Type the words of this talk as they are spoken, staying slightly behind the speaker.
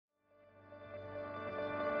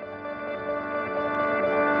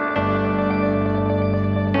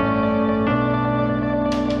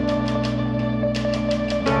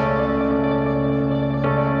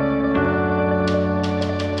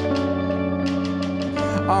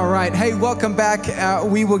All right. Hey, welcome back.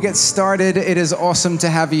 We will get started. It is awesome to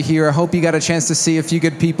have you here. I hope you got a chance to see a few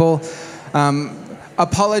good people.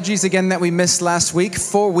 Apologies again that we missed last week.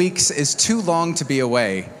 4 weeks is too long to be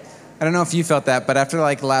away. I don't know if you felt that, but after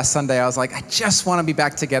last Sunday, I was like, I just want to be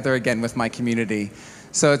back together again with my community.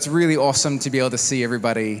 So it's really awesome to be able to see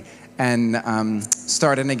everybody and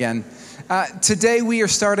starting again. Today we are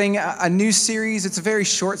starting a new series. It's a very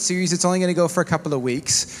short series. It's only going to go for a couple of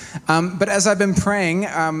weeks. But as I've been praying,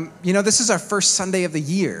 this is our first Sunday of the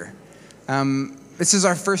year. This is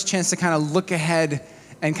our first chance to kind of look ahead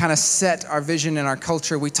and kind of set our vision in our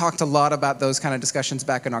culture. We talked a lot about those kind of discussions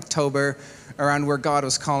back in October around where God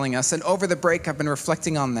was calling us. And over the break, I've been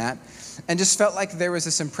reflecting on that and just felt like there was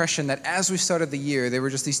this impression that as we started the year, there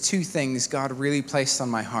were just these two things God really placed on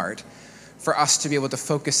my heart for us to be able to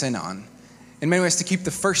focus in on. In many ways, to keep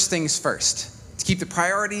the first things first, to keep the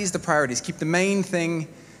priorities, keep the main thing,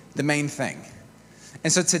 the main thing.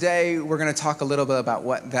 And so today, we're going to talk a little bit about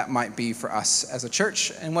what that might be for us as a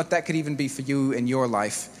church and what that could even be for you in your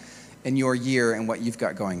life, in your year, and what you've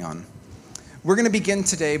got going on. We're going to begin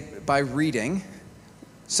today by reading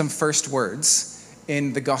some first words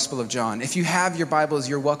in the Gospel of John. If you have your Bibles,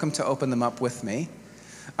 you're welcome to open them up with me.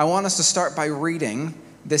 I want us to start by reading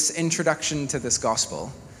this introduction to this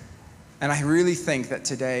Gospel. And I really think that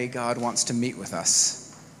today God wants to meet with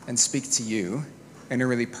us and speak to you in a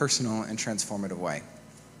really personal and transformative way.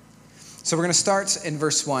 So we're going to start in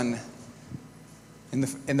verse 1 in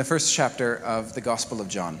the first chapter of the Gospel of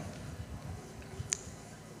John.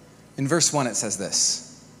 In verse 1 it says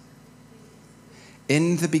this: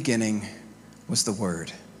 "In the beginning was the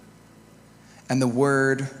Word, and the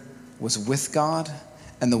Word was with God,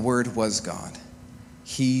 and the Word was God.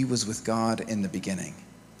 He was with God in the beginning.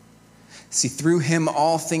 See, through him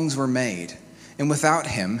all things were made, and without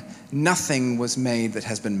him nothing was made that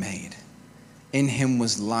has been made. In him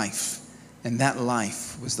was life, and that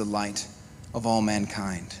life was the light of all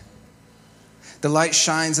mankind. The light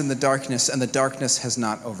shines in the darkness, and the darkness has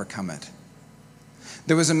not overcome it.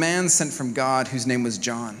 There was a man sent from God whose name was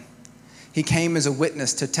John. He came as a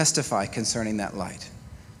witness to testify concerning that light,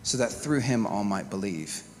 so that through him all might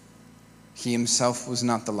believe. He himself was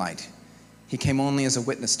not the light. He came only as a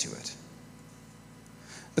witness to it.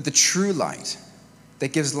 But the true light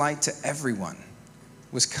that gives light to everyone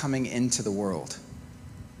was coming into the world.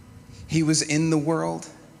 He was in the world,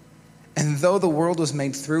 and though the world was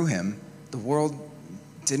made through him, the world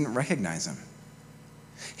didn't recognize him.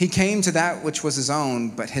 He came to that which was his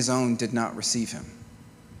own, but his own did not receive him.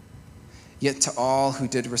 Yet to all who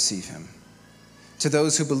did receive him, to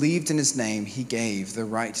those who believed in his name, he gave the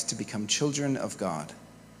right to become children of God.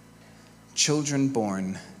 Children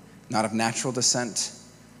born not of natural descent,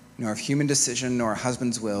 nor of human decision, nor a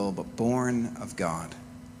husband's will, but born of God.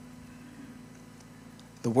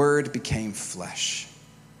 The Word became flesh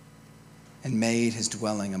and made his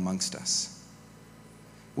dwelling amongst us.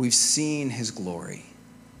 We've seen his glory,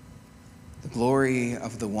 the glory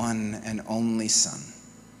of the one and only Son,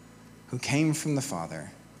 who came from the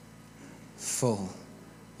Father, full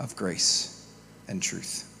of grace and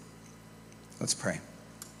truth." Let's pray.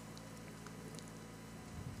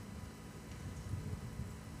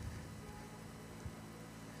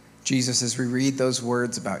 Jesus, as we read those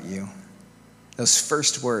words about you, those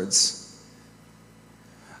first words,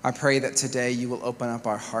 I pray that today you will open up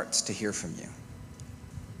our hearts to hear from you.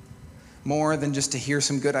 More than just to hear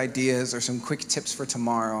some good ideas or some quick tips for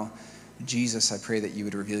tomorrow, Jesus, I pray that you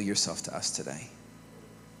would reveal yourself to us today.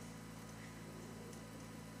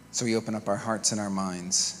 So we open up our hearts and our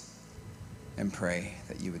minds and pray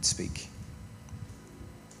that you would speak.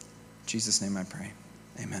 In Jesus' name I pray.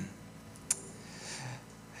 Amen.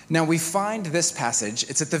 Now, we find this passage,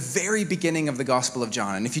 it's at the very beginning of the Gospel of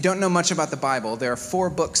John. And if you don't know much about the Bible, there are 4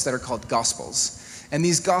 books that are called Gospels. And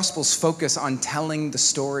these Gospels focus on telling the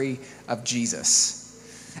story of Jesus.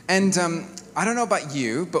 And I don't know about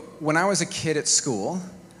you, but when I was a kid at school,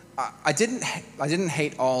 I didn't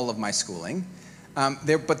hate all of my schooling.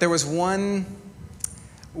 But there was one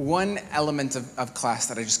element of class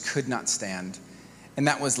that I just could not stand, and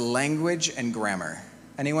that was language and grammar.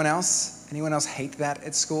 Anyone else? Anyone else hate that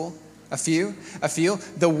at school? A few?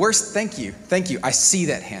 The worst, thank you. I see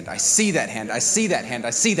that hand.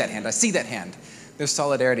 There's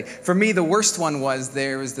solidarity. For me, the worst one was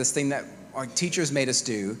there was this thing that our teachers made us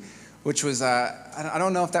do, which was, I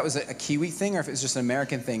don't know if that was a Kiwi thing or if it was just an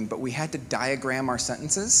American thing, but we had to diagram our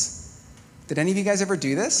sentences. Did any of you guys ever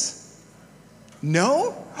do this?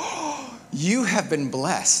 No? You have been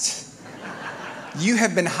blessed. You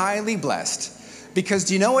have been highly blessed. Because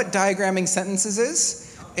do you know what diagramming sentences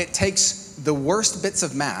is? It takes the worst bits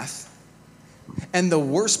of math and the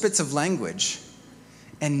worst bits of language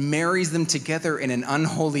and marries them together in an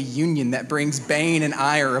unholy union that brings bane and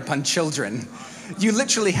ire upon children. You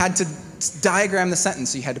literally had to diagram the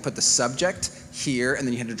sentence. So you had to put the subject here, and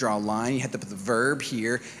then you had to draw a line. You had to put the verb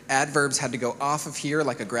here. Adverbs had to go off of here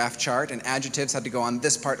like a graph chart, and adjectives had to go on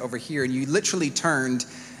this part over here. And you literally turned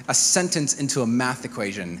a sentence into a math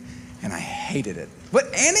equation, and I hated it.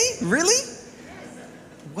 What, Annie? Really?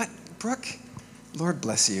 What, Brooke? Lord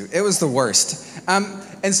bless you. It was the worst.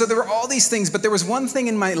 And so there were all these things, but there was one thing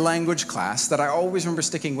in my language class that I always remember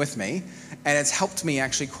sticking with me, and it's helped me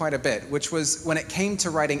actually quite a bit, which was when it came to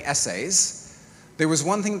writing essays, there was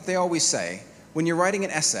one thing that they always say. When you're writing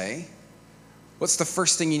an essay, what's the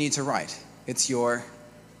first thing you need to write? It's your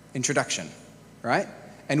introduction, right?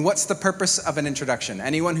 And what's the purpose of an introduction?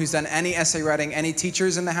 Anyone who's done any essay writing, any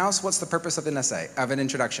teachers in the house, what's the purpose of an essay, of an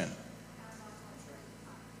introduction?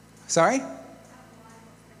 Sorry?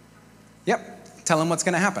 Yep. Tell them what's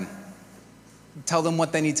going to happen. Tell them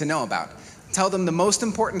what they need to know about. Tell them the most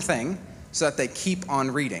important thing so that they keep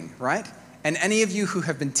on reading, right? And any of you who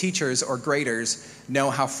have been teachers or graders know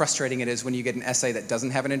how frustrating it is when you get an essay that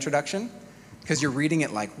doesn't have an introduction, because you're reading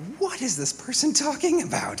it like, what is this person talking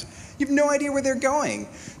about? You have no idea where they're going.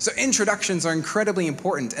 So introductions are incredibly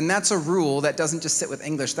important, and that's a rule that doesn't just sit with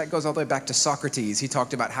English. That goes all the way back to Socrates. He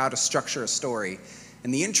talked about how to structure a story.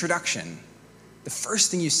 And the introduction, the first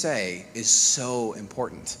thing you say, is so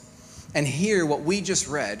important. And here, what we just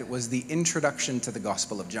read was the introduction to the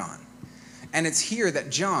Gospel of John. And it's here that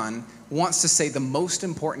John wants to say the most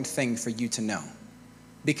important thing for you to know.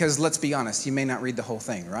 Because let's be honest, you may not read the whole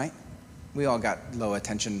thing, right? We all got low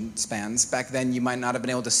attention spans. Back then, you might not have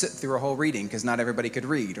been able to sit through a whole reading because not everybody could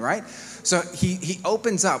read, right? So he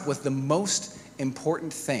opens up with the most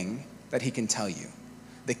important thing that he can tell you.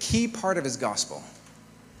 The key part of his gospel.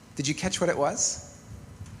 Did you catch what it was?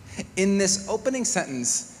 In this opening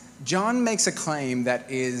sentence, John makes a claim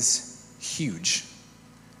that is huge,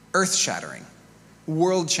 earth-shattering,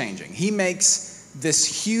 world-changing. He makes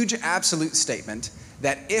this huge absolute statement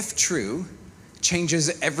that, if true,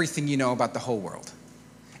 changes everything you know about the whole world.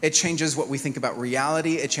 It changes what we think about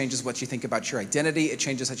reality. It changes what you think about your identity. It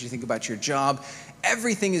changes what you think about your job.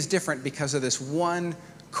 Everything is different because of this one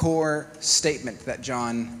core statement that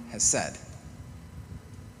John has said.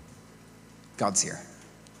 God's here.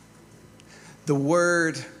 The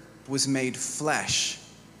Word was made flesh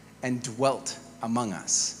and dwelt among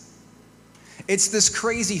us. It's this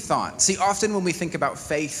crazy thought. See, often when we think about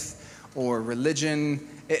faith or religion,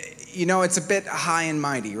 it's a bit high and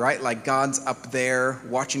mighty, right? Like God's up there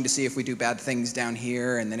watching to see if we do bad things down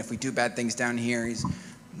here, and then if we do bad things down here, he's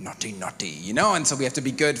naughty, and so we have to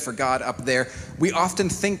be good for God up there. We often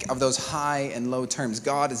think of those high and low terms.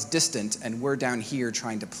 God is distant, and we're down here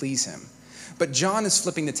trying to please him. But John is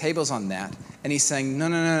flipping the tables on that, and he's saying, no,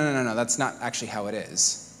 that's not actually how it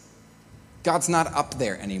is. God's not up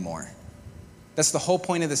there anymore. That's the whole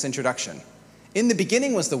point of this introduction. In the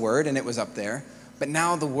beginning was the Word, and it was up there, but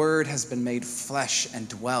now the Word has been made flesh and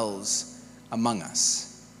dwells among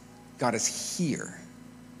us. God is here,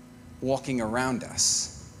 walking around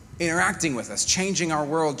us, interacting with us, changing our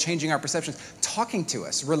world, changing our perceptions, talking to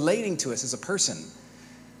us, relating to us as a person.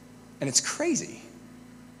 And it's crazy.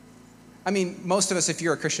 I mean, most of us, if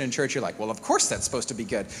you're a Christian in church, you're like, well, of course that's supposed to be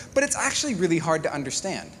good. But it's actually really hard to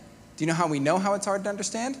understand. Do you know how we know how it's hard to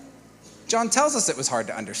understand? John tells us it was hard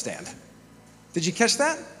to understand. Did you catch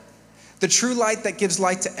that? The true light that gives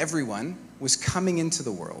light to everyone was coming into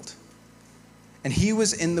the world. And he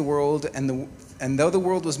was in the world, and though the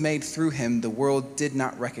world was made through him, the world did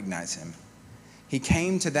not recognize him. He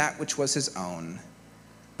came to that which was his own,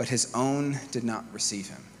 but his own did not receive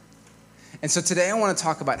him. And so today I want to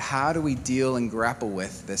talk about how do we deal and grapple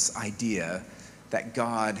with this idea that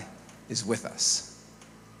God is with us.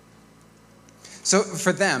 So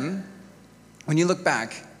for them, when you look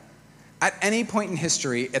back, at any point in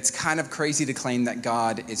history, it's kind of crazy to claim that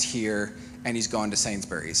God is here and he's going to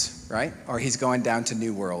Sainsbury's, right? Or he's going down to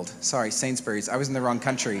New World. Sorry, Sainsbury's. I was in the wrong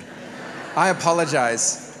country. I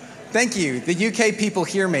apologize. Thank you. The UK people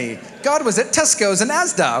hear me. God was at Tesco's and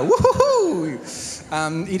Asda.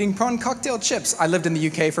 Woohoo! Eating prawn cocktail chips. I lived in the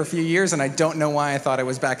UK for a few years, and I don't know why I thought I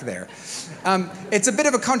was back there. It's a bit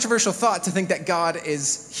of a controversial thought to think that God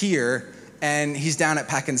is here and he's down at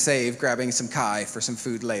Pack and Save grabbing some Kai for some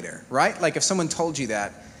food later, right? Like if someone told you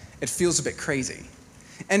that, it feels a bit crazy.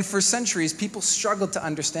 And for centuries, people struggled to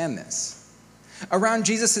understand this. Around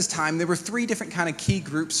Jesus' time, there were 3 different kind of key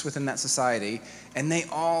groups within that society, and they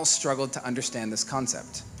all struggled to understand this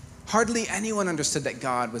concept. Hardly anyone understood that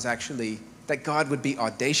God would be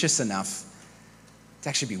audacious enough to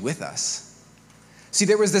actually be with us. See,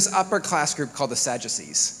 there was this upper class group called the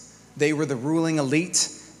Sadducees. They were the ruling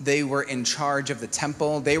elite. They were in charge of the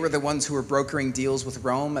temple. They were the ones who were brokering deals with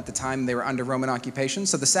Rome at the time they were under Roman occupation.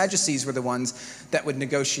 So the Sadducees were the ones that would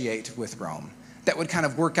negotiate with Rome, that would kind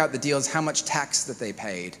of work out the deals, how much tax that they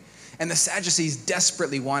paid. And the Sadducees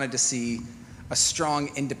desperately wanted to see a strong,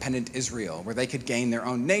 independent Israel where they could gain their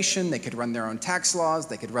own nation, they could run their own tax laws,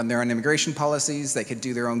 they could run their own immigration policies, they could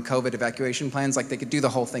do their own COVID evacuation plans, like they could do the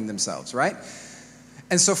whole thing themselves, right?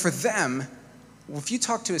 And so for them, if you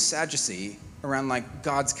talk to a Sadducee around like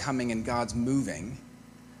God's coming and God's moving,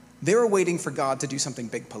 they were waiting for God to do something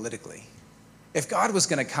big politically. If God was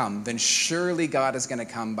going to come, then surely God is going to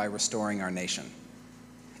come by restoring our nation.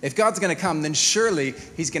 If God's going to come, then surely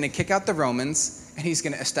he's going to kick out the Romans and he's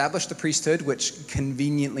going to establish the priesthood, which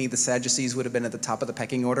conveniently the Sadducees would have been at the top of the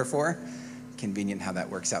pecking order for. Convenient how that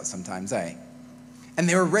works out sometimes, eh? And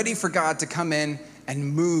they were ready for God to come in and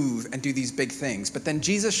move and do these big things. But then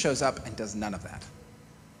Jesus shows up and does none of that.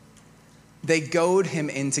 They goad him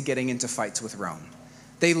into getting into fights with Rome.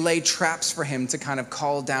 They lay traps for him to kind of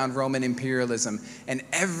call down Roman imperialism, and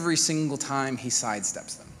every single time he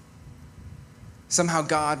sidesteps them. Somehow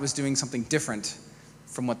God was doing something different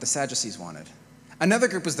from what the Sadducees wanted. Another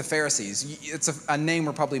group was the Pharisees. It's a name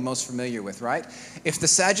we're probably most familiar with, right? If the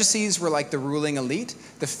Sadducees were like the ruling elite,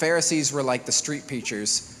 the Pharisees were like the street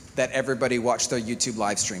preachers that everybody watched their YouTube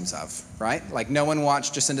live streams of, right? Like no one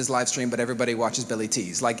watched Jacinda's live stream, but everybody watches Billy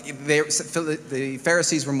T's. Like the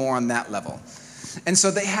Pharisees were more on that level. And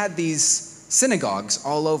so they had these synagogues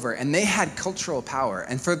all over, and they had cultural power.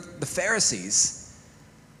 And for the Pharisees,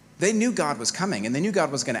 they knew God was coming, and they knew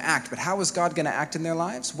God was going to act. But how was God going to act in their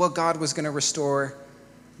lives? Well, God was going to restore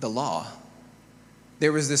the law.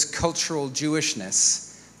 There was this cultural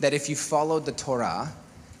Jewishness that if you followed the Torah,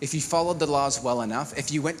 if you followed the laws well enough,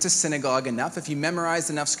 if you went to synagogue enough, if you memorized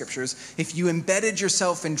enough scriptures, if you embedded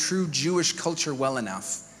yourself in true Jewish culture well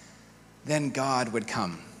enough, then God would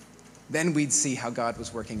come. Then we'd see how God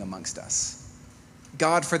was working amongst us.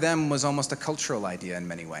 God for them was almost a cultural idea in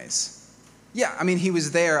many ways. Yeah, I mean, he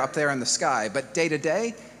was there up there in the sky, but day to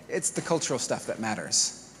day, it's the cultural stuff that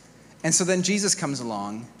matters. And so then Jesus comes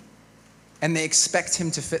along, and they expect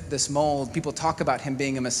him to fit this mold. People talk about him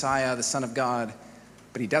being a Messiah, the Son of God,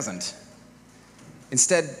 but he doesn't.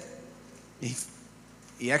 Instead,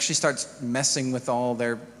 he actually starts messing with all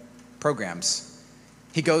their programs.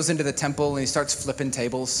 He goes into the temple and he starts flipping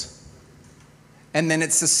tables. And then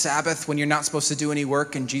it's the Sabbath when you're not supposed to do any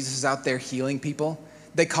work and Jesus is out there healing people.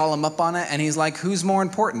 They call him up on it and he's like, who's more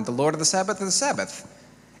important, the Lord of the Sabbath or the Sabbath?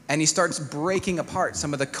 And he starts breaking apart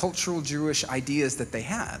some of the cultural Jewish ideas that they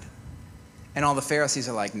had. And all the Pharisees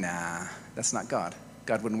are like, nah, that's not God.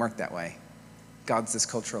 God wouldn't work that way. God's this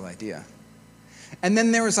cultural idea. And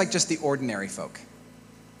then there was like just the ordinary folk.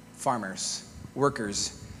 Farmers,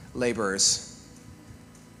 workers, laborers.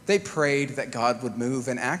 They prayed that God would move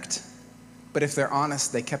and act. But if they're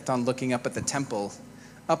honest, they kept on looking up at the temple,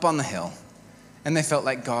 up on the hill. And they felt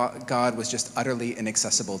like God was just utterly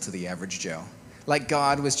inaccessible to the average Joe. Like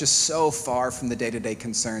God was just so far from the day-to-day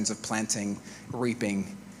concerns of planting,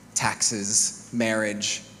 reaping, taxes,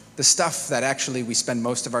 marriage, the stuff that actually we spend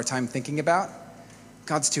most of our time thinking about.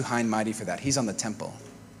 God's too high and mighty for that. He's on the temple.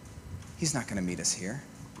 He's not going to meet us here.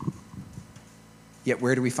 Yet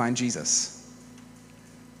where do we find Jesus?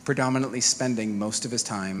 Predominantly spending most of his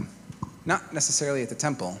time, not necessarily at the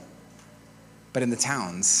temple, but in the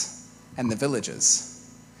towns and the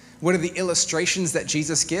villages. What are the illustrations that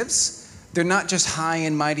Jesus gives? They're not just high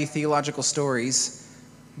and mighty theological stories.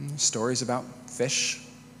 Stories about fish,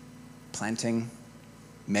 planting,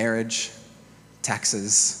 marriage,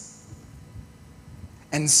 taxes.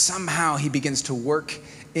 And somehow he begins to work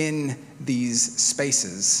in these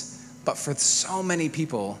spaces. But for so many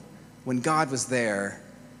people, when God was there,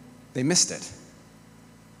 they missed it.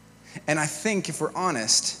 And I think if we're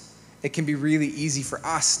honest, it can be really easy for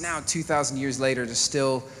us now, 2,000 years later, to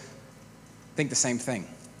still think the same thing.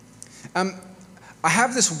 I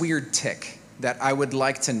have this weird tick that I would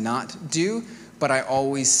like to not do, but I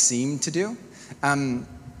always seem to do.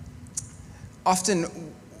 Often,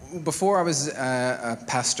 before I was a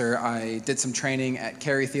pastor, I did some training at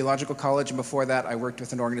Carey Theological College, and before that, I worked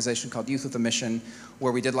with an organization called Youth with a Mission,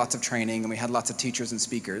 where we did lots of training, and we had lots of teachers and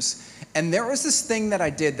speakers. And there was this thing that I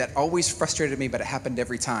did that always frustrated me, but it happened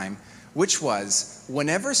every time, which was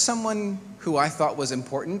whenever someone who I thought was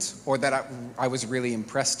important, or that I was really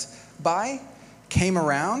impressed by, came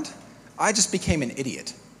around, I just became an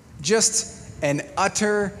idiot. Just an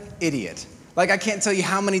utter idiot. Like, I can't tell you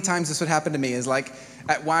how many times this would happen to me, is like,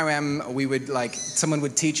 at YWAM, we would someone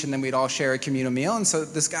would teach and then we'd all share a communal meal. And so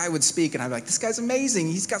this guy would speak and I'd be like, this guy's amazing.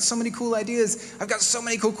 He's got so many cool ideas. I've got so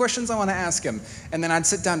many cool questions I want to ask him. And then I'd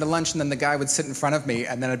sit down to lunch and then the guy would sit in front of me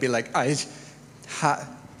and then I'd be like, how's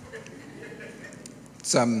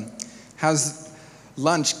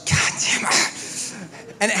lunch? God damn it.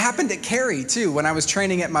 And it happened at Cary too. When I was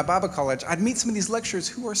training at my Bible college, I'd meet some of these lecturers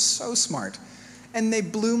who are so smart. And they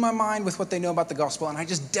blew my mind with what they know about the gospel, and I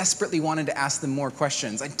just desperately wanted to ask them more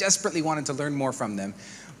questions. I desperately wanted to learn more from them.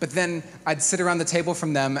 But then I'd sit around the table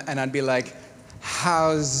from them, and I'd be like,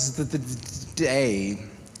 how's the day?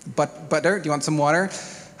 Butter? Do you want some water?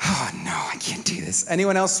 Oh, no, I can't do this.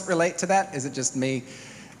 Anyone else relate to that? Is it just me?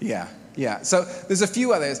 Yeah. So there's a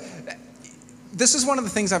few others. This is one of the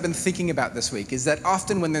things I've been thinking about this week, is that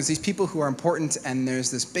often when there's these people who are important and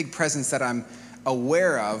there's this big presence that I'm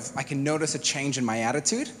aware of, I can notice a change in my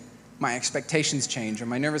attitude, my expectations change, or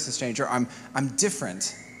my nervousness change, or I'm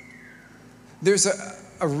different. There's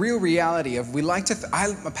a real reality of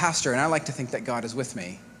I'm a pastor and I like to think that God is with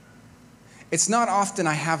me. It's not often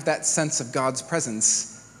I have that sense of God's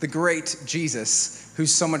presence, the great Jesus,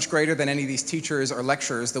 who's so much greater than any of these teachers or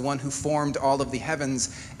lecturers, the one who formed all of the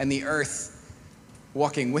heavens and the earth,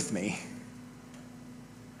 walking with me.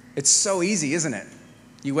 It's so easy, isn't it?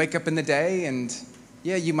 You wake up in the day and,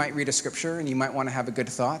 yeah, you might read a scripture and you might want to have a good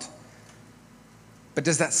thought. But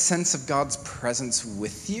does that sense of God's presence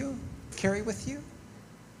with you carry with you?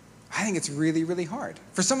 I think it's really, really hard.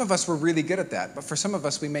 For some of us, we're really good at that, but for some of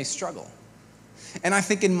us, we may struggle. And I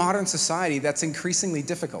think in modern society, that's increasingly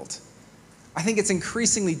difficult. I think it's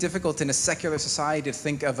increasingly difficult in a secular society to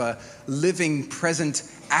think of a living, present,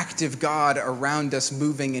 active God around us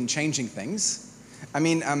moving and changing things. I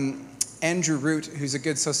mean, Andrew Root, who's a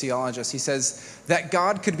good sociologist, he says that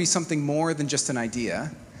God could be something more than just an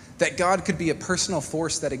idea, that God could be a personal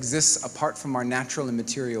force that exists apart from our natural and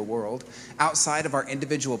material world, outside of our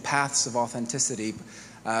individual paths of authenticity,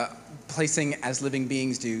 placing, as living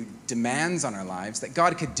beings do, demands on our lives, that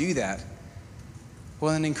God could do that.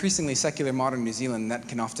 Well, in increasingly secular modern New Zealand, that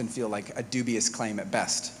can often feel like a dubious claim at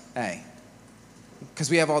best,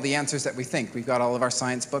 because we have all the answers that we think. We've got all of our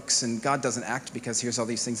science books, and God doesn't act because here's all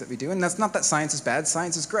these things that we do. And that's not that science is bad.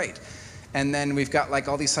 Science is great. And then we've got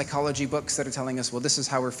all these psychology books that are telling us, well, this is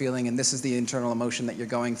how we're feeling, and this is the internal emotion that you're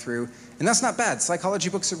going through. And that's not bad. Psychology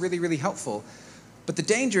books are really, really helpful. But the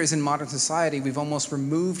danger is in modern society, we've almost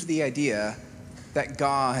removed the idea that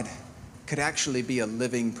God could actually be a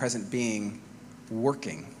living, present being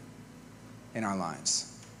working in our lives.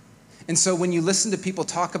 And so when you listen to people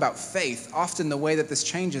talk about faith, often the way that this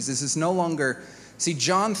changes is it's no longer, see,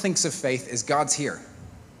 John thinks of faith as God's here.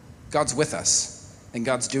 God's with us, and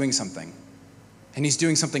God's doing something. And he's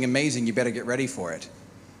doing something amazing, you better get ready for it.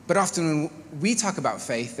 But often when we talk about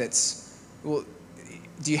faith, it's, well,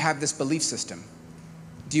 do you have this belief system?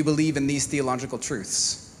 Do you believe in these theological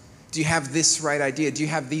truths? Do you have this right idea? Do you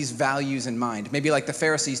have these values in mind? Maybe like the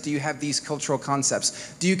Pharisees, do you have these cultural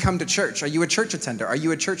concepts? Do you come to church? Are you a church attender? Are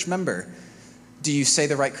you a church member? Do you say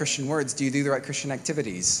the right Christian words? Do you do the right Christian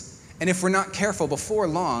activities? And if we're not careful, before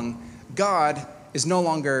long, God is no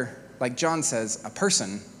longer, like John says, a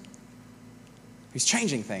person who's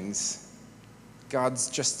changing things. God's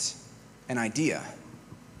just an idea.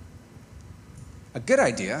 A good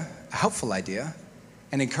idea, a helpful idea,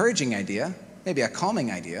 an encouraging idea, maybe a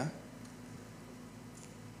calming idea,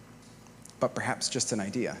 but perhaps just an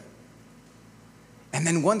idea. And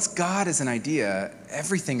then once God is an idea,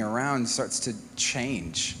 everything around starts to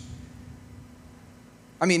change.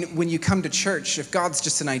 I mean, when you come to church, if God's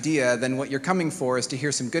just an idea, then what you're coming for is to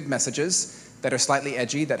hear some good messages that are slightly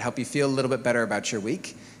edgy, that help you feel a little bit better about your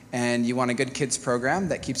week. And you want a good kids program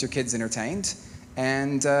that keeps your kids entertained.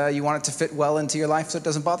 And you want it to fit well into your life so it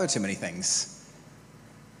doesn't bother too many things.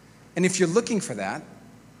 And if you're looking for that,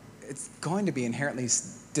 it's going to be inherently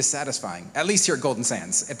dissatisfying, at least here at Golden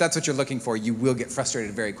Sands. If that's what you're looking for, you will get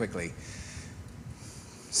frustrated very quickly.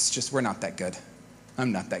 It's just, we're not that good.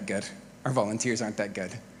 I'm not that good. Our volunteers aren't that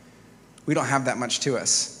good. We don't have that much to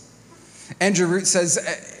us. Andrew Root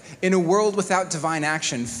says, in a world without divine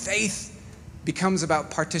action, faith becomes about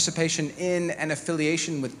participation in and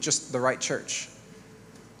affiliation with just the right church.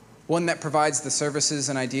 One that provides the services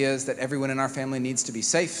and ideas that everyone in our family needs to be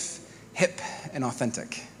safe, hip, and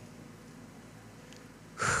authentic.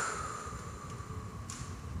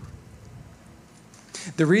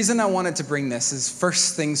 The reason I wanted to bring this is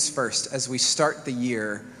first things first. As we start the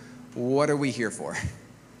year, what are we here for?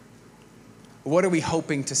 What are we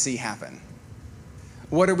hoping to see happen?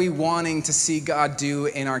 What are we wanting to see God do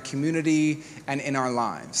in our community and in our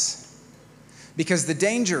lives? Because the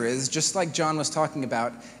danger is, just like John was talking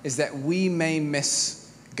about, is that we may miss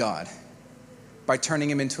God by turning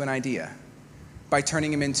him into an idea, by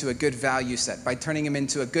turning him into a good value set, by turning him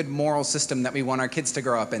into a good moral system that we want our kids to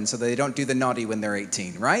grow up in so they don't do the naughty when they're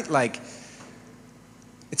 18, right? Like,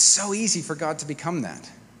 it's so easy for God to become that.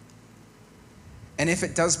 And if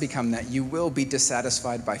it does become that, you will be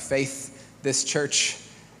dissatisfied by faith, this church,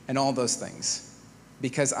 and all those things,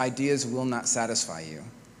 because ideas will not satisfy you.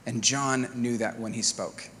 And John knew that when he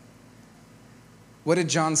spoke. What did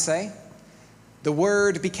John say? The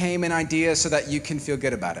word became an idea so that you can feel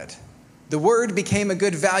good about it. The word became a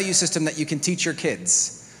good value system that you can teach your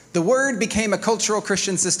kids. The word became a cultural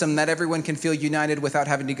Christian system that everyone can feel united without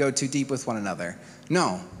having to go too deep with one another.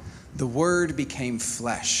 No, the word became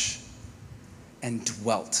flesh and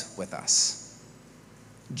dwelt with us,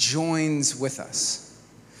 joins with us.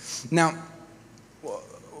 Now,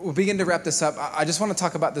 we'll begin to wrap this up. I just want to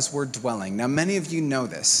talk about this word dwelling. Now, many of you know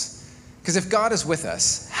this, because if God is with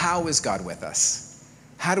us, how is God with us?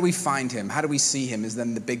 How do we find him? How do we see him is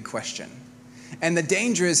then the big question. And the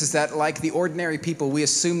danger is that like the ordinary people, we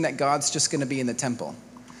assume that God's just going to be in the temple,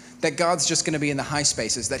 that God's just going to be in the high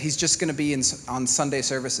spaces, that he's just going to be on Sunday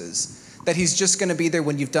services, that he's just going to be there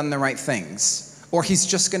when you've done the right things, or he's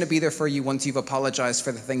just going to be there for you once you've apologized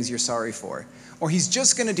for the things you're sorry for, or he's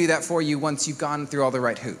just going to do that for you once you've gone through all the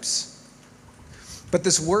right hoops. But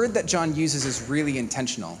this word that John uses is really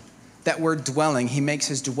intentional. That word dwelling, he makes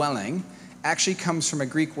his dwelling, actually comes from a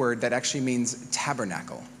Greek word that actually means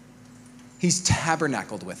tabernacle. He's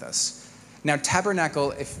tabernacled with us. Now, tabernacle,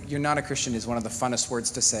 if you're not a Christian, is one of the funnest words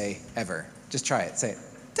to say ever. Just try it. Say it.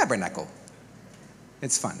 Tabernacle.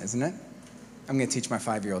 It's fun, isn't it? I'm going to teach my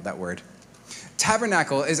 5-year-old that word.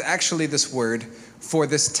 Tabernacle is actually this word for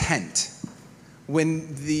this tent.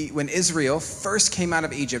 When Israel first came out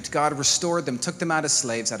of Egypt, God restored them, took them out as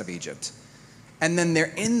slaves out of Egypt. And then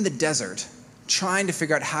they're in the desert trying to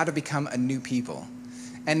figure out how to become a new people.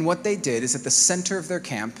 And what they did is at the center of their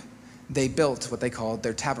camp, they built what they called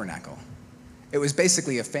their tabernacle. It was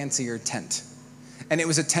basically a fancier tent. And it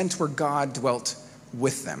was a tent where God dwelt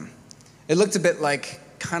with them. It looked a bit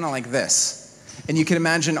kind of like this. And you can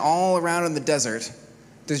imagine all around in the desert,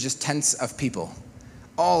 there's just tents of people.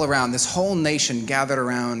 All around, this whole nation gathered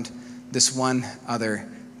around this one other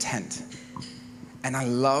tent. And I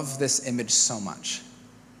love this image so much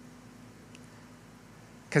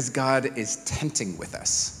because God is tenting with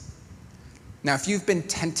us. Now, if you've been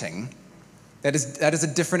tenting, that is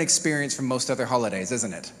a different experience from most other holidays,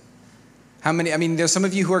 isn't it? There's some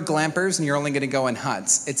of you who are glampers and you're only going to go in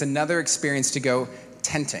huts. It's another experience to go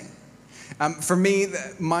tenting. For me,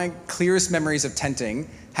 my clearest memories of tenting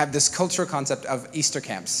have this cultural concept of Easter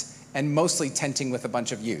camps and mostly tenting with a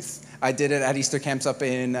bunch of youth. I did it at Easter camps up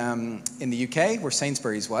in the UK, where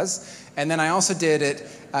Sainsbury's was. And then I also did it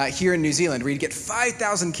here in New Zealand, where you'd get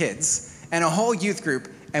 5,000 kids and a whole youth group,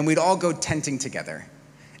 and we'd all go tenting together.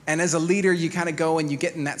 And as a leader, you kind of go and you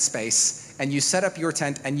get in that space, and you set up your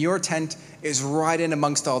tent, and your tent is right in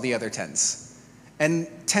amongst all the other tents. And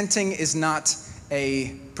tenting is not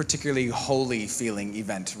a particularly holy feeling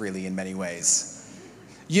event, really, in many ways.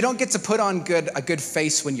 You don't get to put on a good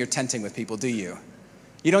face when you're tenting with people, do you?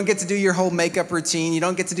 You don't get to do your whole makeup routine. You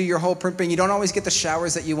don't get to do your whole primping. You don't always get the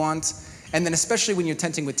showers that you want. And then especially when you're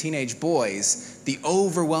tenting with teenage boys, the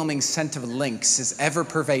overwhelming scent of Lynx is ever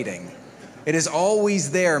pervading. It is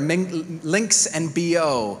always there, Lynx and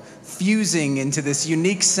BO fusing into this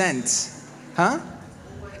unique scent. Huh?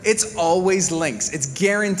 It's always Lynx. It's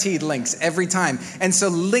guaranteed Lynx every time. And so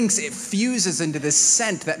Lynx, it fuses into this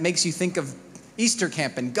scent that makes you think of Easter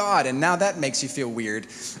camp and God, and now that makes you feel weird.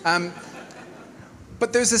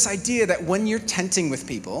 But there's this idea that when you're tenting with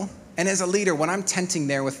people, and as a leader, when I'm tenting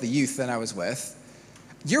there with the youth that I was with,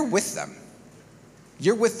 you're with them.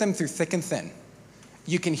 You're with them through thick and thin.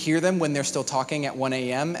 You can hear them when they're still talking at 1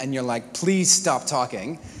 a.m., and you're like, please stop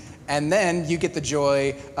talking. And then you get the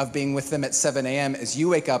joy of being with them at 7 a.m. as you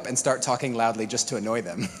wake up and start talking loudly just to annoy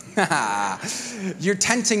them. You're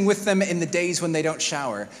tenting with them in the days when they don't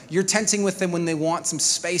shower. You're tenting with them when they want some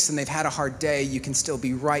space and they've had a hard day. You can still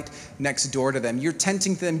be right next door to them. You're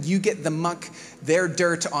tenting them. You get the muck, their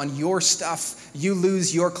dirt on your stuff. You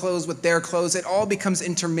lose your clothes with their clothes. It all becomes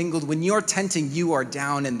intermingled. When you're tenting, you are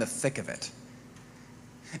down in the thick of it.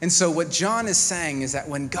 And so what John is saying is that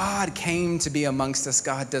when God came to be amongst us,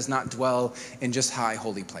 God does not dwell in just high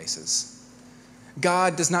holy places.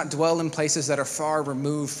 God does not dwell in places that are far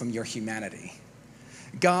removed from your humanity.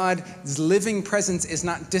 God's living presence is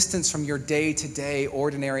not distance from your day-to-day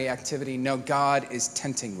ordinary activity. No, God is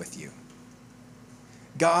tenting with you.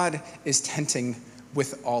 God is tenting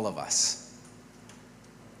with all of us.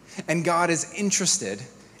 And God is interested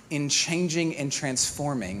in changing and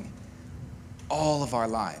transforming all of our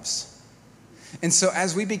lives. And so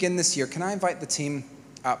as we begin this year, can I invite the team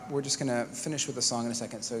up? We're just going to finish with a song in a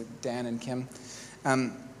second. So Dan and Kim.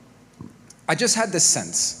 I just had this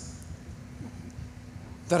sense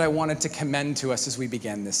that I wanted to commend to us as we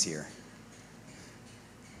began this year.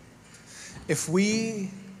 If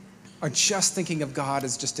we are just thinking of God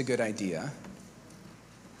as just a good idea,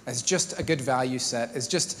 as just a good value set, as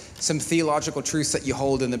just some theological truths that you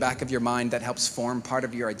hold in the back of your mind that helps form part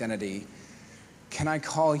of your identity, can I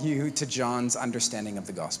call you to John's understanding of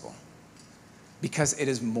the gospel? Because it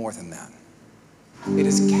is more than that. It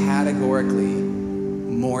is categorically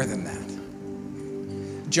more than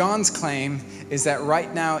that. John's claim is that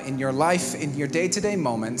right now in your life, in your day-to-day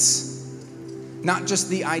moments, not just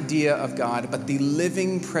the idea of God, but the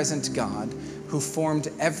living, present God who formed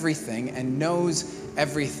everything and knows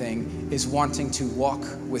everything is wanting to walk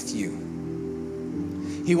with you.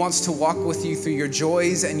 He wants to walk with you through your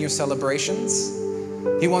joys and your celebrations.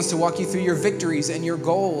 He wants to walk you through your victories and your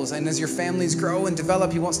goals. And as your families grow and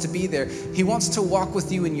develop, he wants to be there. He wants to walk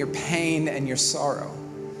with you in your pain and your sorrow,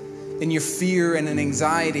 in your fear and in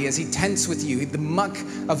anxiety as he tents with you. The muck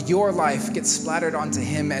of your life gets splattered onto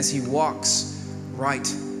him as he walks right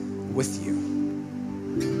with you.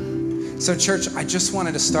 So church, I just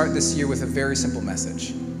wanted to start this year with a very simple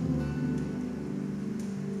message.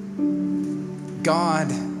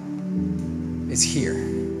 God is here.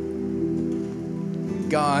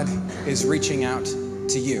 God is reaching out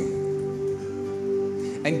to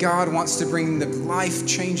you. And God wants to bring the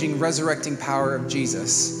life-changing, resurrecting power of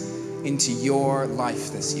Jesus into your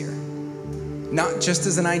life this year. Not just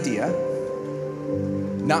as an idea,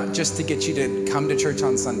 not just to get you to come to church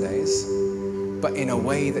on Sundays, but in a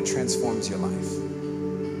way that transforms your life.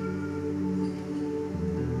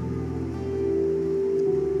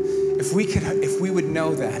 If we would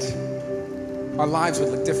know that, our lives would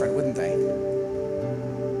look different, wouldn't they?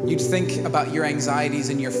 You'd think about your anxieties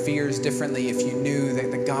and your fears differently if you knew that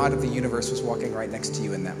the God of the universe was walking right next to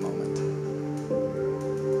you in that moment.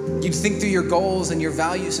 You'd think through your goals and your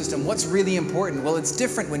value system. What's really important? Well, it's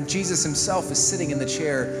different when Jesus himself is sitting in the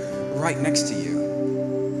chair right next to you.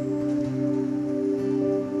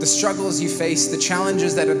 The struggles you face, the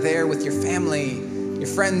challenges that are there with your family, your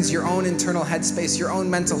friends, your own internal headspace, your own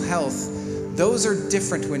mental health, those are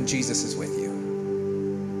different when Jesus is with you.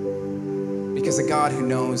 Because the God who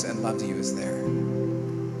knows and loves you is there.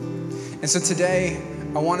 And so today,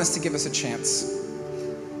 I want us to give us a chance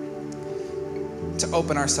to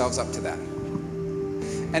open ourselves up to that.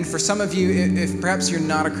 And for some of you, if perhaps you're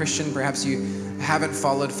not a Christian, perhaps you haven't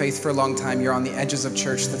followed faith for a long time, you're on the edges of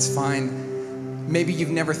church, that's fine. Maybe you've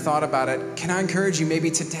never thought about it. Can I encourage you, maybe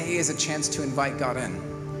today is a chance to invite God in.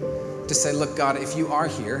 To say, look, God, if you are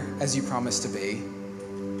here, as you promised to be,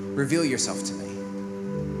 reveal yourself to me.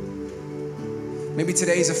 Maybe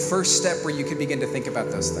today is a first step where you could begin to think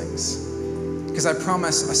about those things. Because I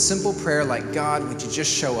promise a simple prayer like, God, would you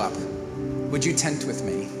just show up? Would you tent with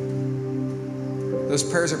me? Those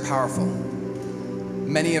prayers are powerful.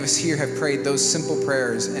 Many of us here have prayed those simple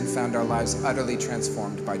prayers and found our lives utterly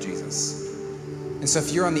transformed by Jesus. And so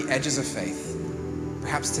if you're on the edges of faith,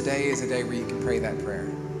 perhaps today is a day where you can pray that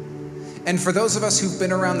prayer. And for those of us who've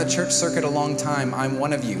been around the church circuit a long time, I'm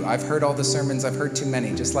one of you. I've heard all the sermons. I've heard too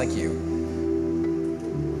many, just like you.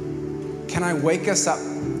 Can I wake us up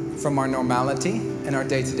from our normality and our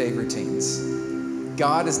day-to-day routines?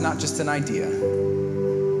 God is not just an idea.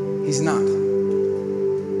 He's not.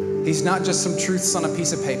 He's not just some truths on a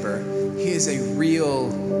piece of paper. He is a real,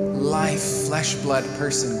 life, flesh, blood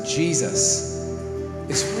person. Jesus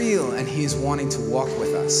is real, and he is wanting to walk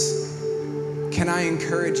with us. Can I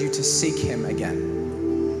encourage you to seek him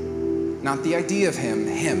again? Not the idea of him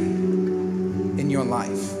in your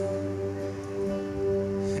life.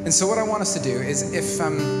 And so what I want us to do is if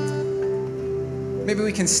maybe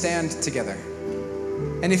we can stand together.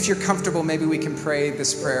 And if you're comfortable, maybe we can pray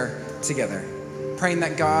this prayer together. Praying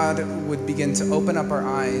that God would begin to open up our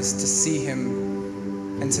eyes to see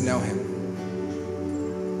him and to know him.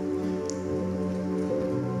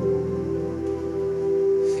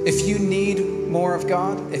 If you need more of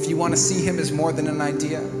God, if you want to see him as more than an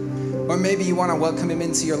idea, or maybe you want to welcome him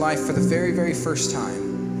into your life for the very, very first time,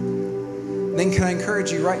 then can I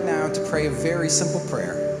encourage you right now to pray a very simple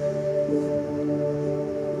prayer,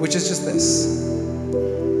 which is just this.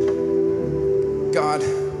 God,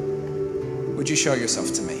 would you show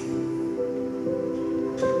yourself to me?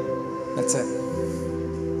 That's it.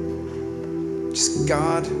 Just,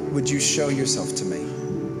 God, would you show yourself to me?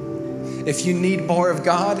 If you need more of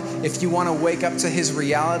God, if you want to wake up to his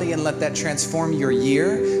reality and let that transform your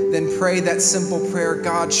year, then pray that simple prayer,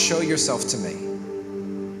 God, show yourself to me.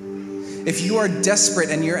 If you are desperate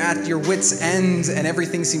and you're at your wit's end and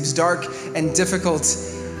everything seems dark and difficult,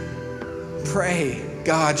 pray,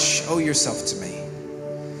 God, show yourself to me.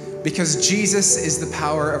 Because Jesus is the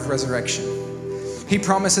power of resurrection. He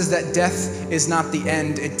promises that death is not the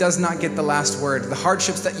end. It does not get the last word. The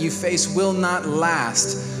hardships that you face will not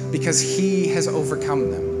last because he has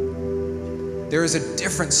overcome them. There is a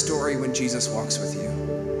different story when Jesus walks with you.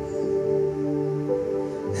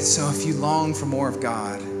 And so if you long for more of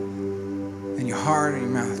God in your heart and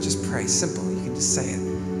your mouth, just pray. Simple. You can just say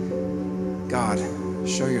it. God,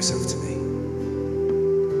 show yourself to me.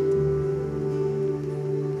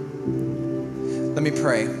 Let me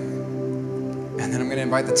pray. And then I'm going to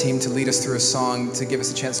invite the team to lead us through a song to give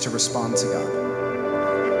us a chance to respond to God.